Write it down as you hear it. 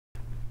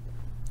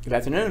Good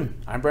afternoon.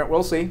 I'm Brent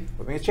Wilsey.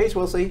 With me is Chase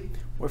Wilsey.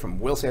 We're from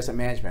Wilsey Asset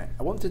Management.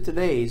 And welcome to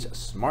today's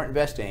Smart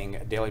Investing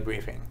Daily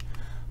Briefing.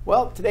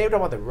 Well, today we're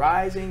talking about the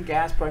rising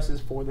gas prices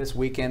for this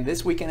weekend.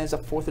 This weekend is a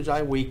 4th of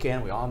July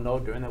weekend. We all know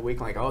during that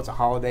week, like, oh, it's a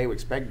holiday. We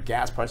expect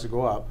gas prices to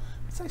go up.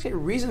 It's actually a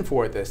reason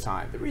for it this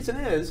time. The reason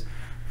is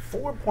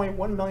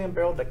 4.1 million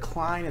barrel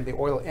decline in the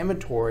oil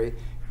inventory.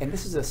 And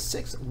this is the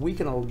 6th week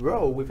in a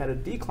row we've had a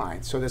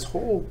decline. So this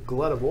whole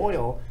glut of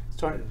oil is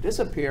starting to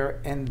disappear,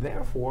 and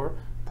therefore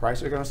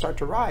prices are going to start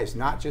to rise,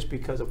 not just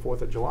because of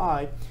 4th of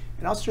July.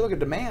 And also look at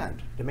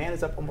demand. Demand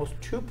is up almost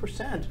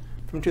 2%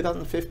 from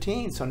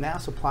 2015. So now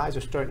supplies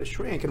are starting to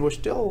shrink, and we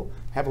still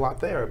have a lot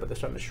there, but they're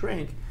starting to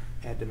shrink,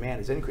 and demand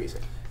is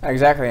increasing.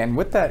 Exactly, and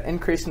with that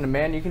increase in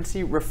demand, you can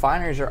see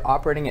refineries are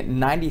operating at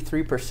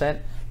 93%.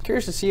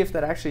 Curious to see if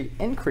that actually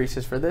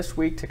increases for this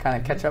week to kind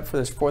of catch up for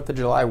this 4th of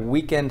July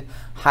weekend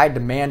high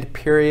demand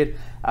period.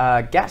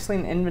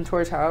 Gasoline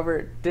inventories,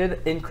 however,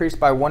 did increase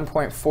by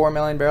 1.4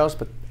 million barrels,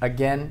 but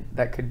again,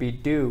 that could be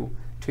due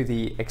to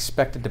the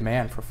expected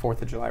demand for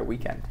 4th of July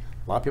weekend.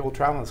 A lot of people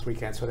traveling this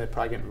weekend, so they're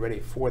probably getting ready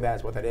for that,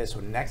 is what that is.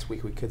 So next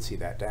week we could see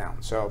that down.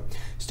 So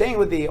staying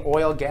with the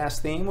oil gas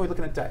theme, we're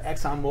looking at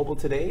Exxon Mobil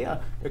today.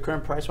 The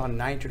current price around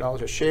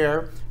 $92 a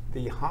share.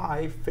 The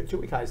high,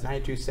 2-week high is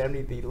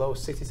 $92.70, the low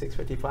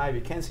 $66.55.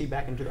 You can see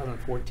back in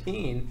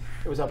 2014,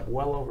 it was up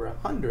well over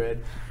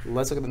 100.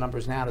 Let's look at the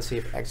numbers now to see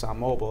if Exxon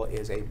Mobil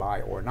is a buy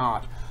or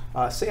not.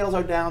 Sales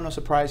are down, no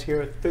surprise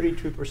here,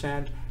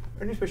 32%.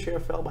 Earnings per share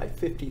fell by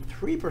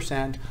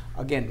 53%.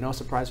 Again, no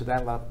surprise with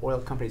that. A lot of oil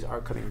companies are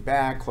cutting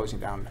back, closing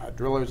down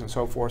drillers and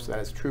so forth, so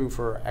that is true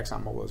for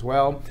Exxon Mobil as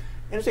well.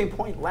 Interesting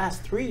point,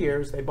 last 3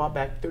 years, they bought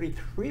back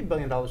 $33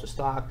 billion of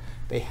stock.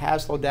 They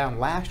have slowed down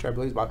last year, I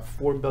believe about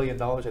 $4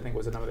 billion, I think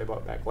was the number they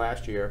bought back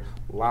last year.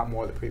 A lot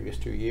more the previous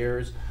 2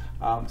 years.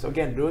 So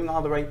again, doing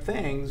all the right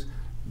things,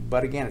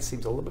 but again, it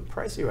seems a little bit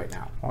pricey right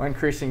now. Well,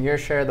 increasing your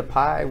share of the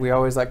pie, we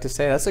always like to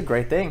say that's a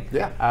great thing.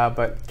 Yeah.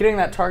 But getting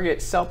that target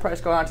sell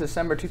price going on to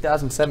December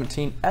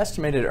 2017,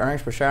 estimated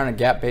earnings per share on a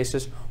GAAP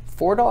basis,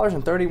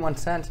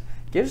 $4.31,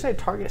 gives a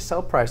target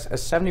sell price of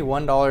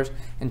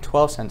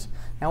 $71.12.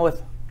 Now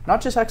with not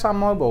just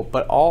ExxonMobil,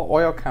 but all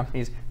oil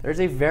companies,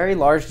 there's a very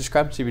large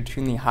discrepancy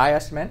between the high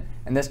estimate,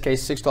 in this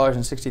case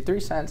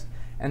 $6.63,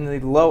 and the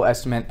low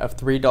estimate of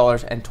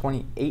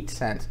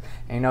 $3.28. And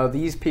you know,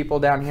 these people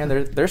down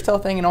here, they're still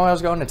thinking oil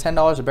is going to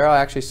 $10 a barrel. I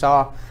actually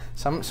saw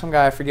some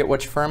guy, I forget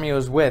which firm he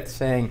was with,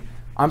 saying,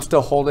 I'm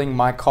still holding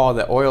my call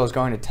that oil is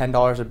going to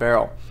 $10 a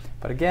barrel.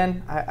 But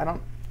again,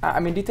 I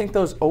mean, do you think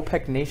those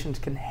OPEC nations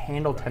can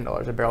handle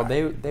 $10 a barrel?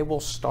 They will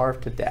starve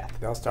to death.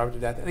 They'll starve to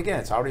death. And again,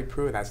 it's already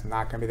proven that's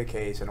not going to be the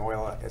case. And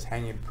oil is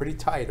hanging pretty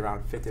tight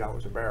around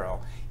 $50 a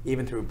barrel.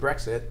 Even through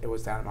Brexit, it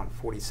was down around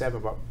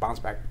 47, but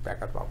bounced back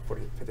up about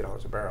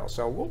 $50 a barrel.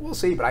 So we'll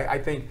see. But I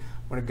think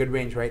we're in a good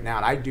range right now.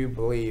 And I do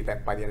believe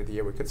that by the end of the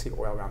year, we could see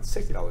oil around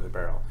 $60 a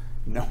barrel.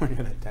 Nowhere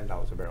near that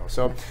 $10 a barrel.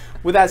 So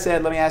with that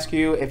said, let me ask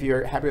you if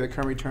you're happy with the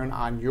current return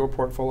on your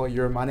portfolio,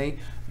 your money.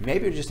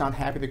 Maybe you're just not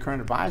happy with the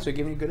current advisor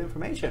giving you good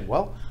information.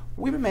 Well,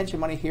 we've been managing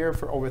money here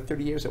for over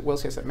 30 years at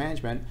Wilsey Asset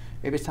Management.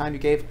 Maybe it's time you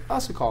gave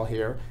us a call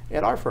here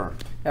at our firm.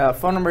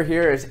 Phone number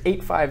here is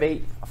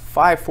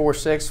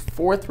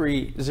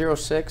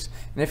 858-546-4306.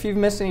 And if you've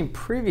missed any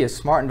previous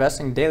Smart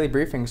Investing daily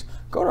briefings,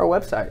 go to our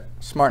website,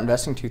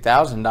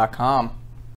 smartinvesting2000.com.